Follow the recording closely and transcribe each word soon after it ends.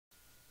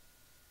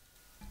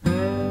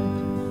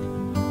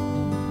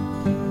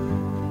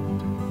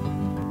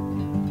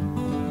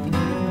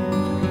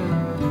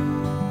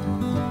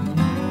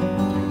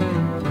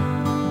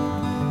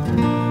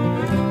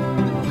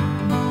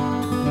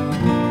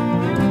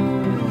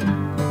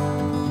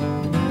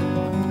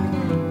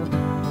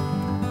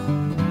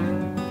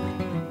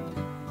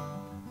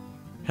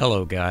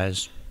Hello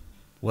guys.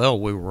 Well,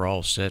 we were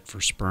all set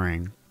for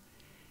spring,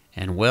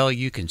 and well,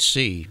 you can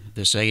see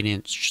this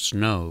 8-inch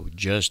snow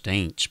just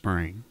ain't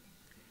spring.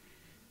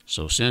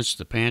 So since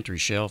the pantry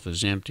shelf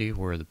is empty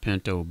where the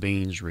pinto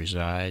beans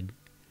reside,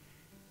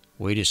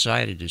 we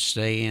decided to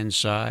stay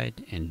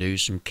inside and do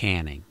some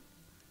canning.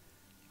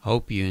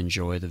 Hope you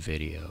enjoy the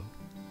video.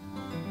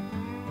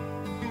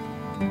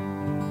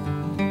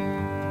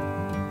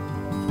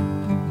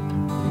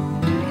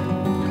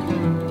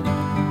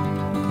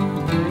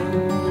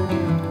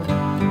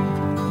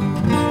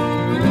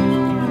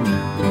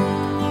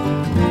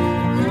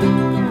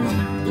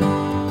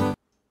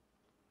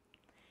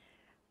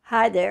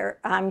 Hi there,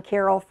 I'm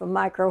Carol from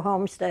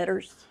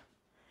Microhomesteaders.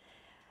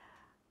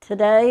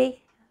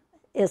 Today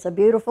is a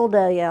beautiful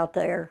day out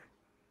there.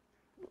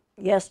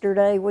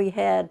 Yesterday we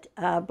had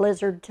a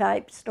blizzard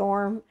type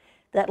storm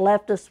that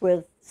left us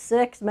with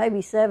 6,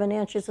 maybe 7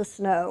 inches of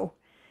snow.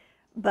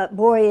 But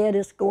boy, it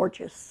is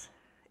gorgeous.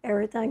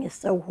 Everything is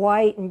so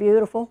white and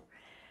beautiful.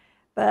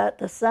 But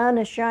the sun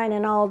is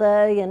shining all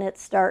day and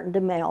it's starting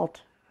to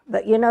melt.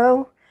 But you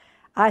know,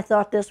 I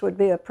thought this would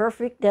be a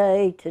perfect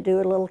day to do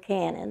a little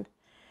canning.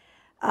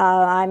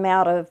 I'm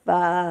out of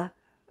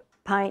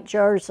pint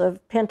jars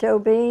of pinto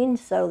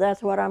beans, so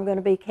that's what I'm going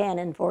to be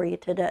canning for you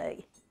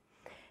today.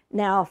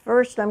 Now,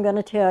 first I'm going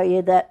to tell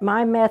you that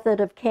my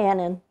method of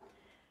canning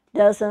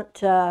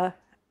doesn't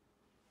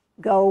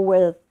go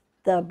with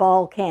the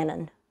ball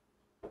canning,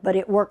 but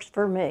it works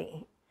for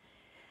me.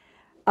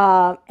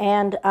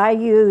 And I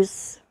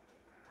use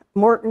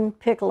Morton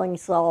pickling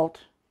salt,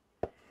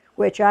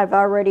 which I've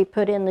already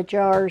put in the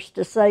jars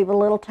to save a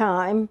little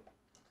time.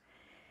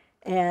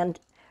 And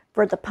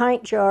for the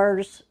pint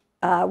jars,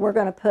 we're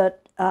going to put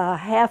a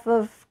half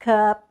of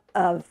cup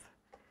of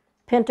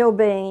pinto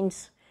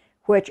beans,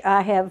 which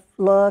I have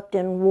looked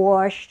and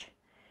washed,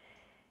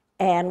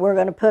 and we're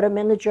going to put them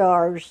in the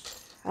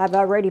jars. I've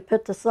already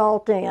put the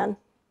salt in.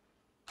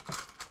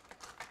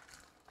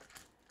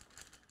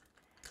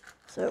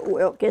 So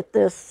we'll get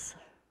this,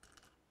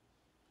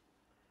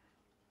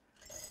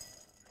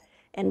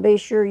 and be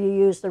sure you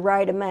use the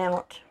right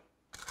amount.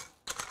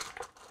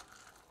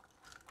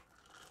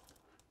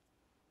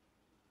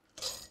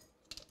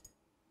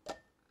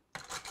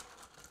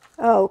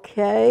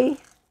 Okay,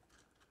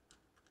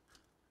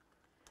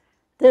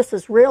 this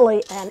is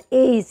really an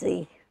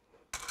easy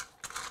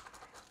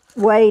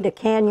way to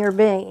can your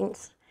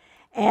beans,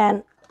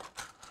 and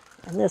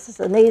this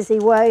is an easy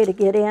way to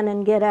get in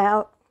and get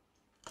out.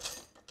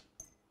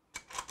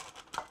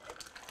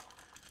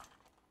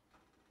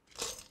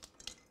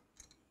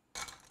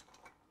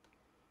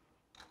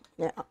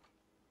 Now,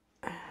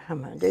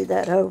 I'm going to do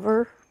that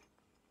over.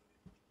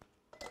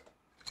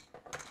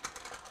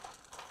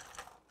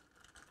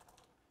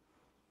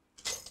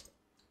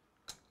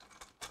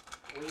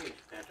 We use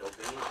pinto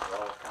beans for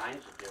all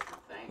kinds of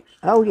different things.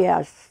 Oh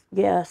yes,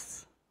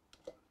 yes.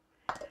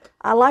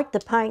 I like the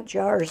pint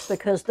jars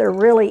because they're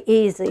really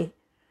easy,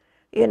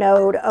 you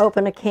know, to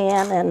open a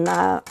can,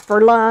 and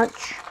for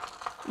lunch,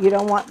 you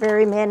don't want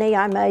very many.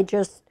 I may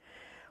just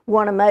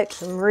want to make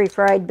some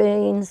refried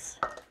beans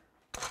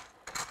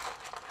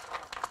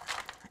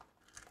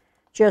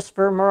just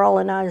for Merle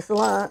and I's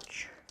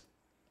lunch.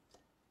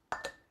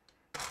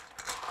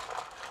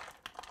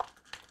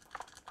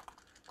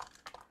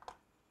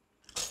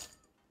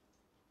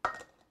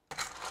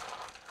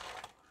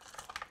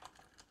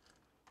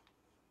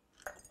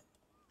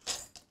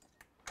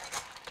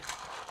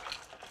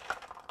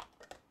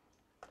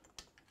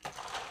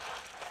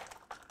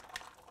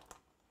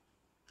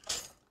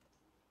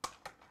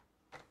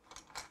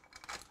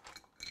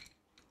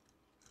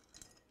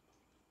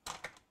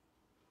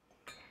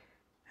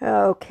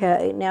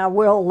 Okay,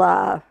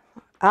 now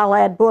I'll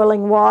add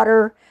boiling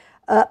water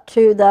up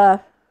to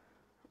the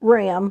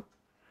rim.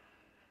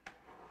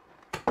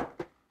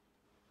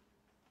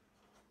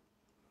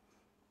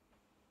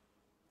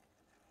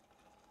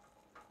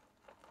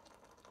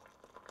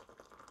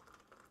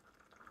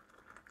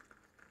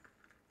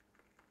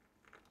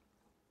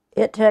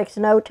 It takes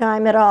no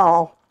time at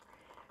all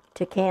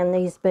to can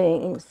these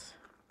beans.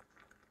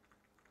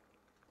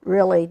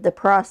 Really, the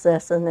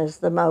processing is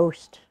the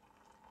most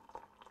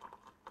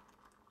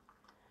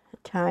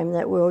time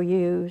that we'll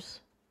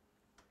use.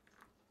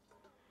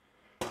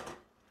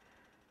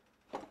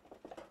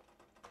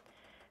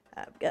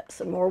 I've got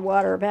some more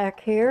water back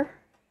here.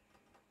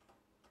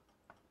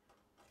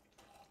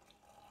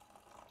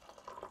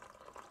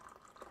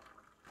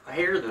 I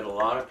hear that a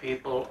lot of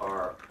people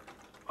are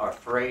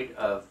afraid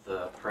of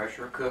the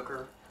pressure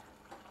cooker.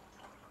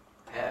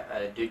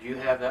 Did you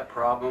have that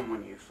problem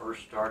when you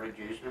first started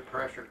using a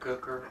pressure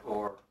cooker,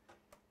 or?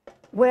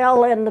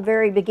 Well, in the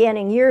very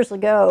beginning, years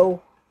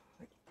ago,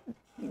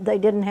 they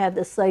didn't have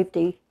the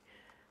safety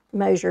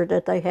measure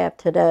that they have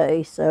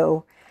today.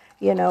 So,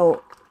 you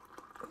know,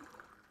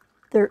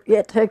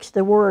 it takes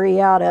the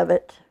worry out of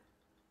it.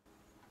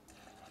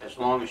 As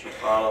long as you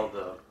follow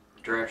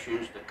the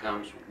directions that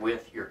comes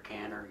with your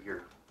canner,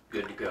 you're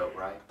good to go,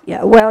 right?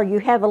 Yeah, well, you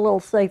have a little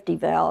safety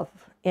valve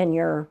in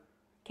your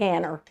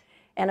canner,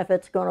 and if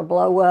it's going to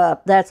blow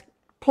up, that's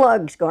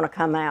plug's going to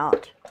come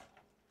out.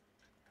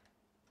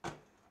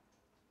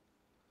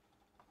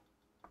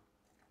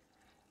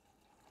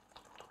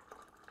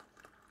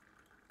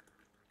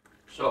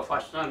 So if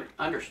I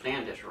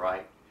understand this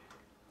right,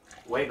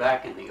 way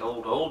back in the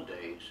old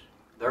days,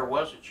 there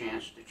was a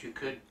chance that you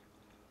could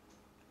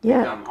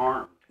become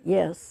harmed.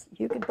 Yes,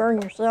 you could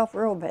burn yourself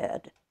real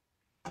bad.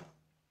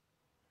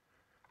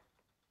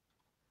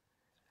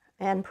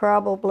 And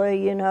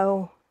probably, you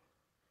know,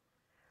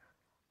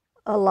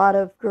 a lot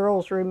of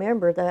girls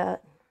remember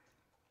that.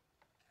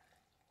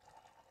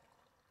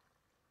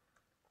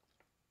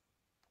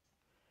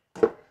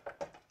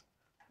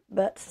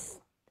 But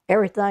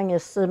everything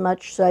is so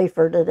much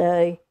safer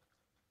today.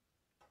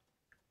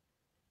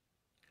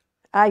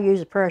 I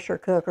use a pressure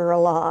cooker a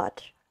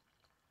lot.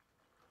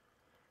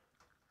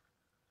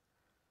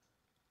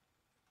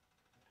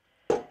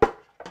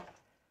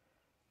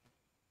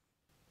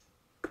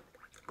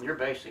 You're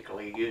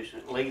basically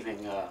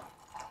leaving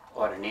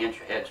what, an inch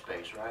of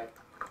headspace, right?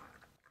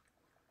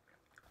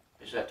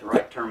 Is that the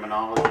right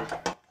terminology?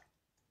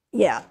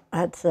 Yeah,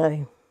 I'd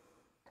say.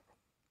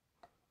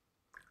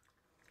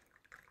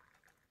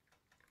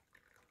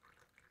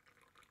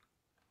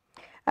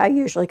 I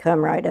usually come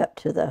right up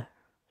to the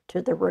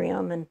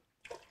rim and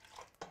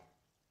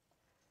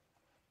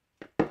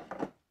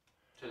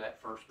to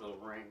that first little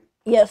ring.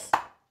 yes.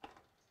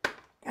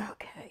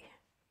 Okay.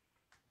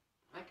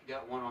 I think you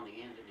got one on the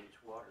end that needs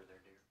water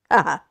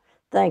there, dear.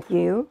 Thank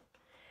you.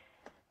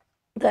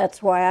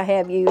 That's why I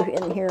have you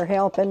in here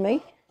helping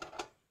me.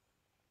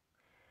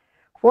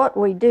 What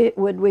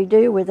would we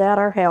do without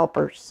our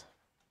helpers?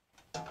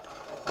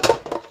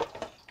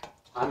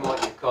 I'm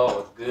what you call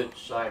a good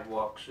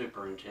sidewalk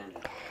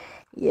superintendent.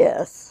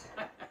 Yes.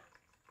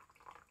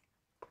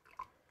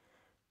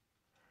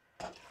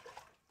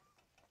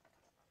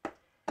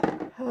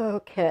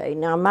 Okay,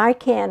 now my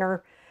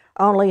canner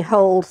only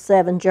holds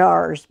 7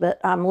 jars,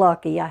 but I'm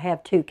lucky I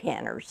have 2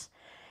 canners.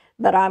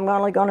 But I'm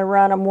only going to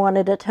run them one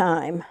at a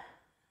time.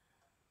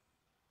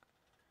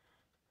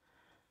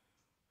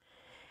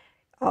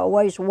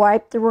 Always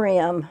wipe the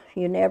rim.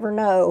 You never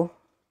know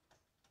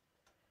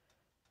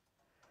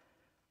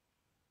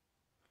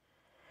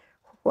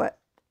what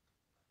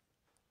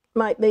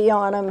might be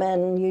on them,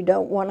 and you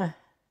don't want to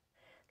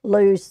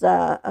lose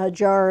a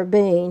jar of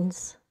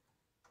beans.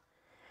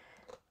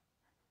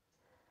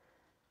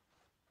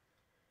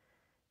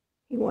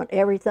 You want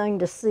everything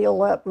to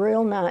seal up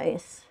real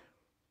nice.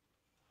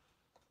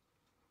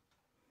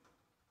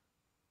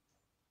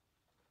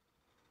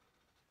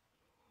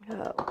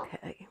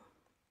 Okay.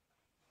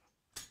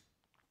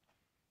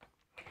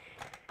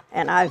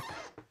 And I've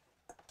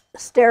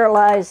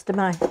sterilized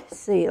my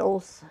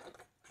seals.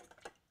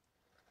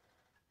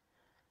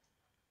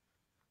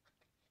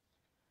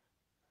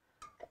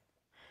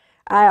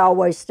 I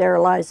always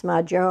sterilize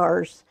my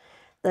jars.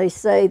 They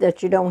say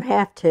that you don't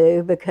have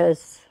to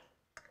because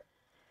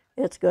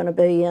it's going to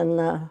be in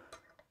the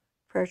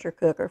pressure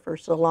cooker for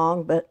so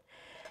long, but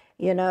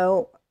you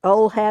know,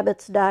 old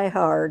habits die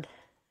hard.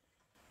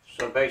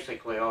 So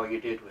basically all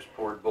you did was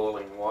pour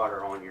boiling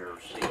water on your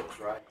seals,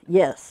 right?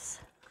 Yes.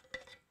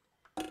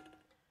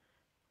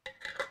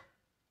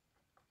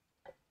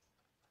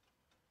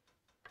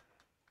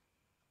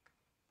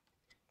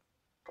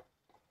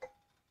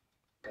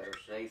 Better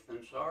safe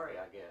than sorry,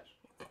 I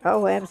guess.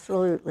 Oh,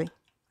 absolutely.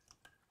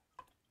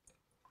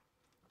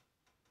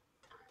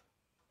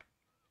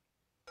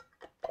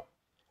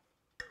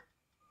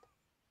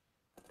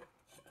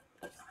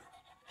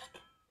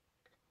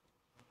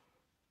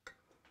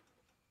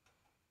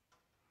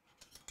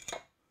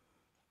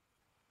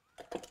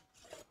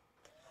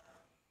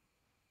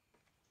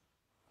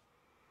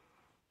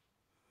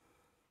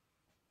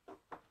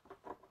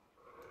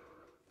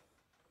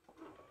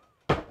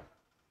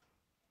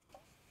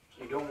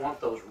 You don't want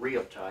those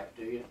real tight,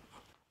 do you?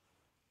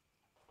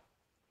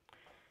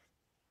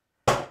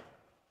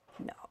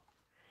 No.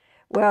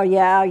 Well,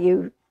 yeah,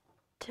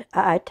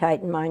 I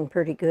tighten mine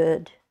pretty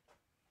good.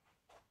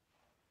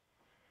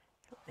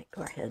 Let me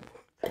go ahead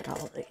and put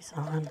all these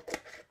on.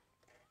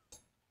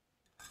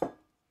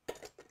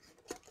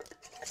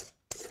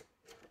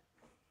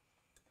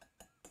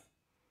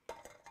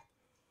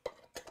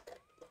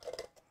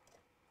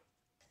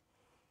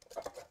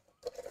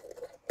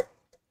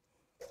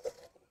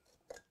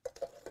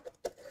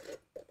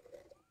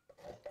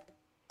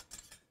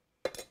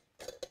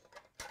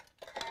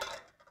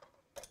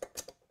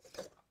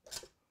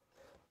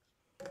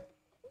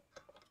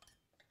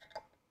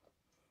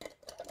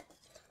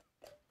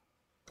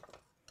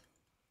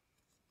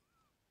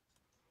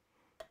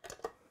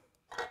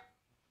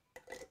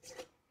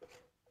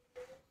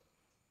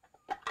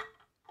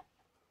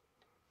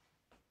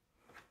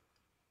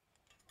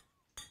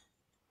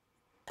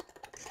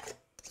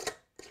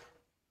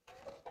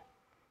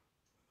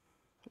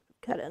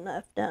 Got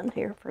enough done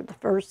here for the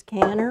first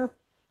canner.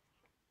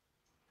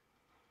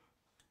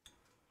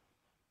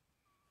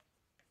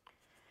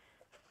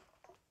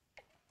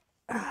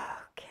 Okay.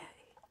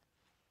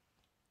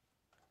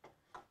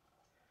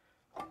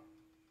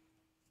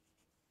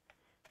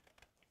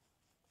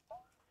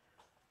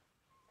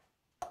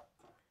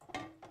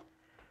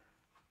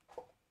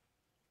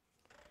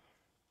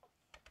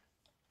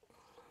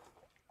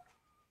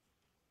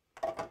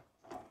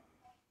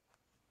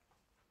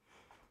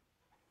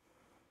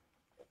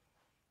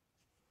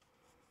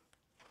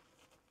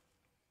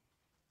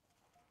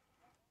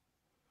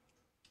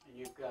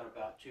 you've got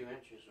about 2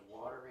 inches of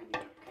water in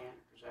your can,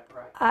 is that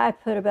right? I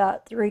put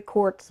about 3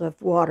 quarts of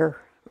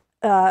water.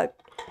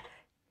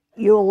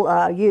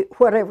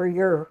 Whatever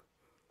your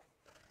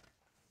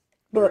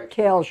book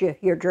tells you,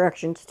 your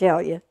directions tell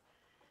you.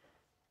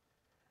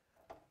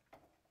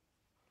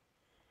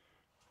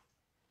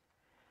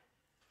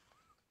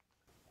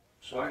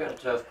 So I got a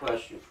tough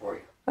question for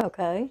you.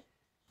 Okay.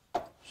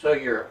 So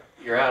you're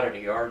out at a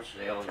yard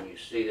sale and you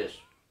see this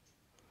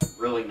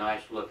really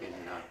nice looking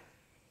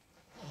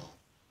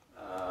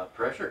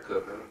pressure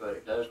cooker, but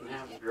it doesn't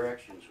have the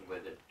directions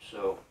with it.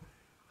 So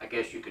I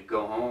guess you could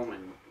go home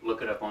and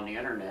look it up on the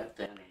internet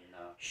then and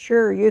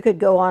Sure, you could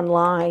go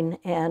online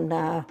and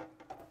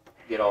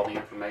get all the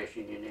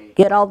information you need.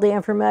 get all the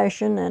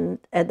information,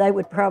 and they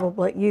would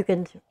probably, you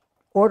can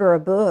order a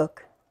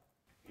book.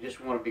 You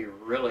just want to be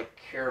really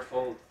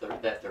careful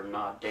that they're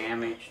not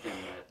damaged and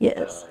that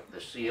Yes.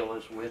 The seal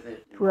is with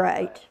it.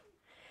 Right.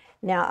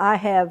 Now I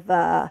have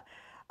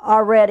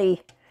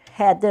already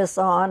had this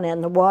on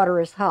and the water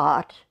is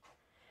hot.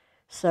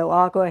 So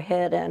I'll go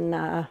ahead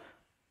and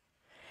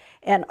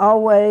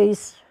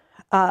always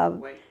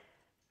Wait.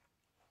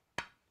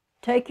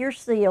 take your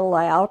seal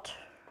out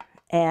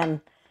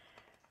and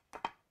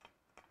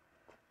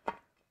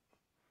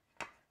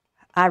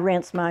I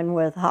rinse mine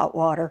with hot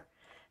water.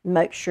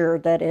 Make sure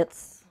that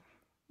it's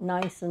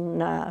nice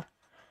and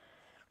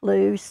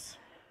loose.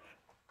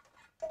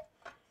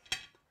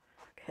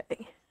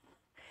 Okay.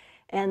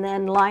 And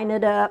then line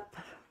it up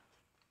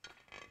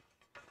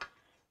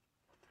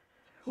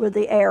with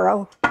the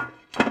arrow.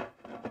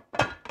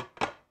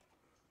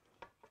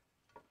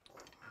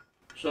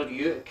 So do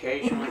you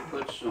occasionally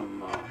put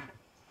some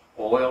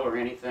oil or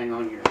anything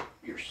on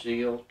your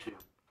seal to?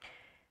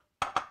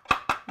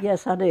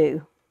 Yes, I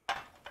do.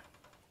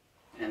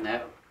 And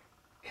that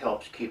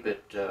helps keep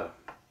it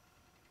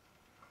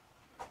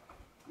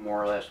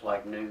more or less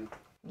like new?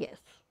 Yes.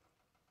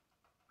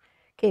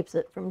 Keeps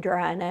it from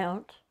drying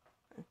out.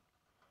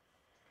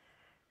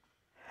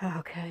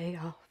 Okay,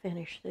 I'll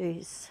finish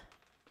these.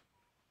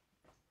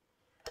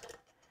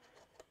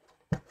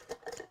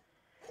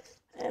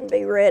 And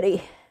be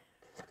ready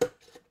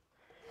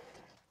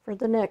for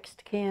the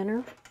next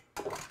canner.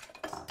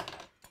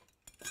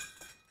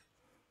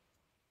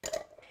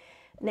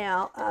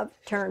 Now I've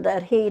turned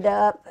that heat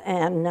up,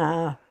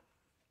 and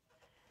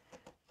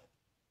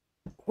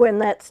when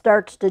that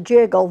starts to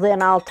jiggle,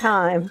 then I'll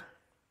time.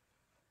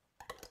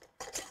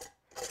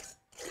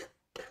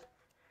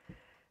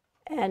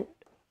 And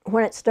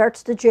when it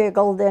starts to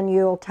jiggle, then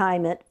you'll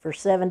time it for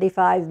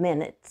 75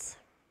 minutes.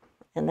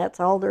 And that's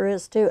all there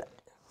is to it.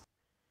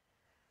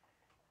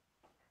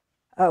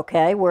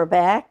 Okay, we're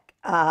back.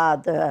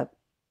 The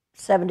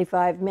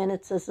 75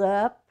 minutes is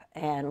up,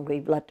 and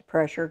we've let the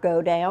pressure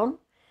go down.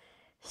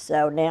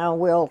 So now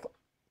we'll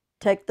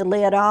take the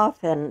lid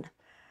off and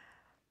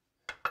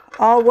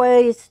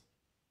always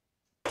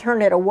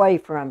turn it away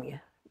from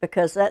you,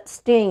 because that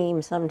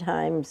steam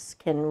sometimes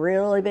can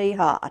really be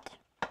hot.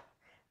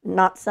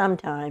 Not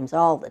sometimes,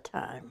 all the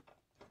time.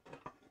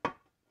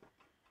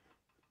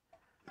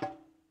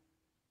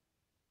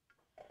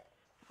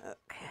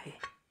 Okay.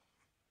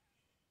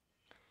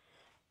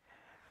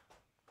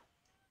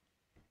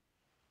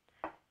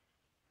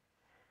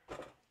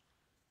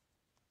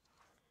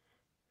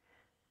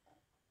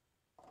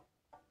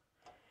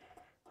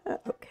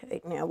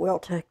 Okay, now we'll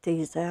take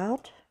these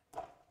out.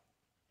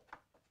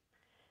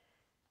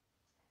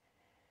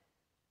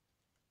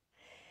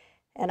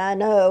 And I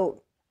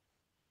know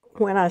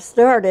when I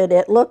started,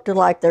 it looked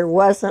like there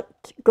wasn't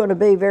going to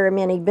be very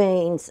many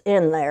beans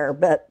in there,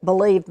 but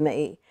believe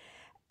me,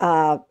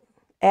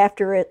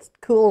 after it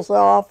cools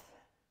off,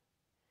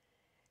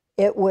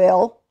 it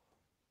will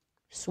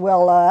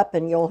swell up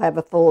and you'll have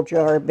a full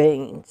jar of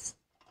beans.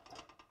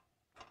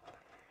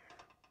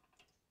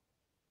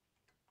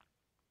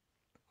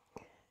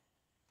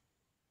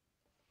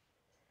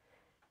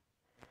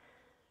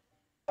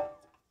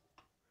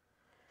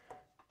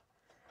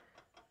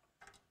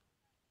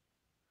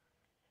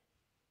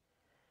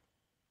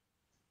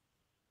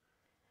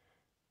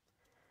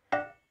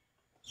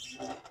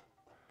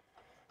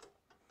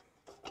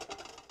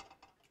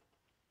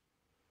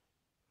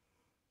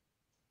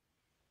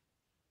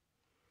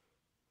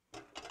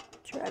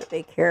 Try to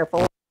be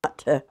careful not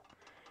to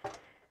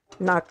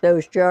knock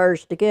those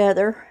jars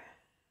together,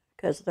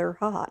 because they're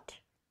hot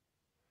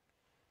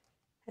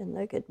and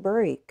they could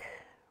break.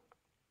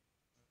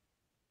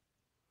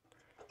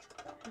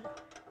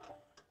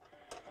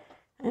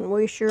 And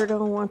we sure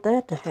don't want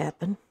that to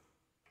happen.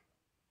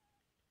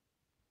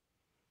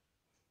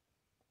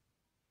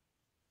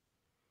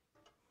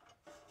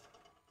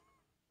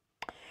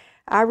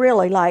 I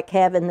really like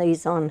having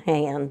these on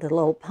hand, the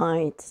little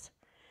pints,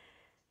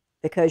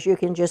 because you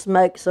can just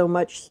make so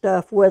much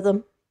stuff with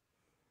them,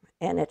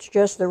 and it's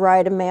just the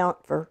right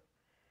amount for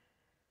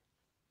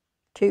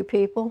 2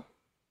 people.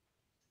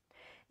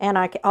 And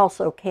I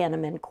also can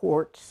them in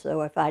quarts,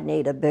 so if I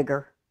need a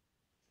bigger.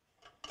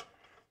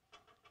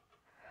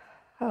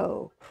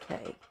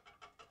 Okay.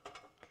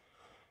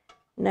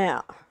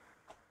 Now,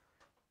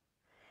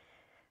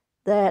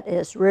 That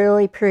is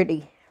really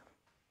pretty.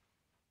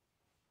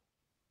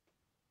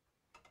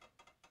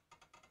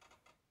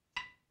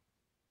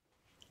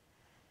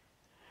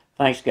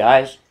 Thanks,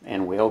 guys,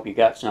 and we hope you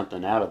got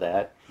something out of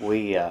that.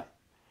 We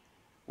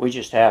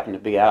just happened to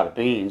be out of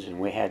beans, and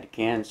we had to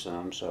can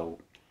some. So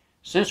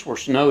since we're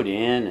snowed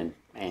in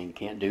and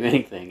can't do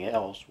anything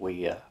else,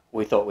 we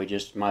thought we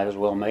just might as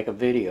well make a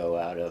video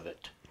out of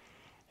it.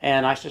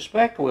 And I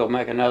suspect we'll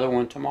make another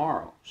one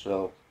tomorrow.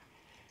 So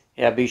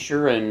yeah, be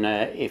sure and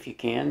if you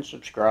can,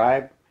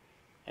 subscribe,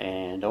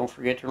 and don't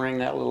forget to ring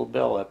that little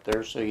bell up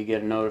there so you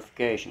get a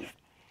notification.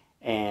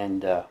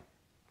 And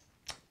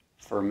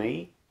for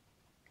me,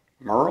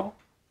 Merle,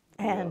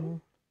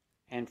 And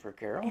and for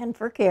Carol, and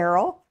for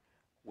Carol.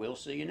 we'll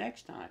see you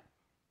next time.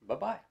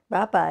 Bye-bye.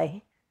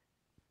 Bye-bye.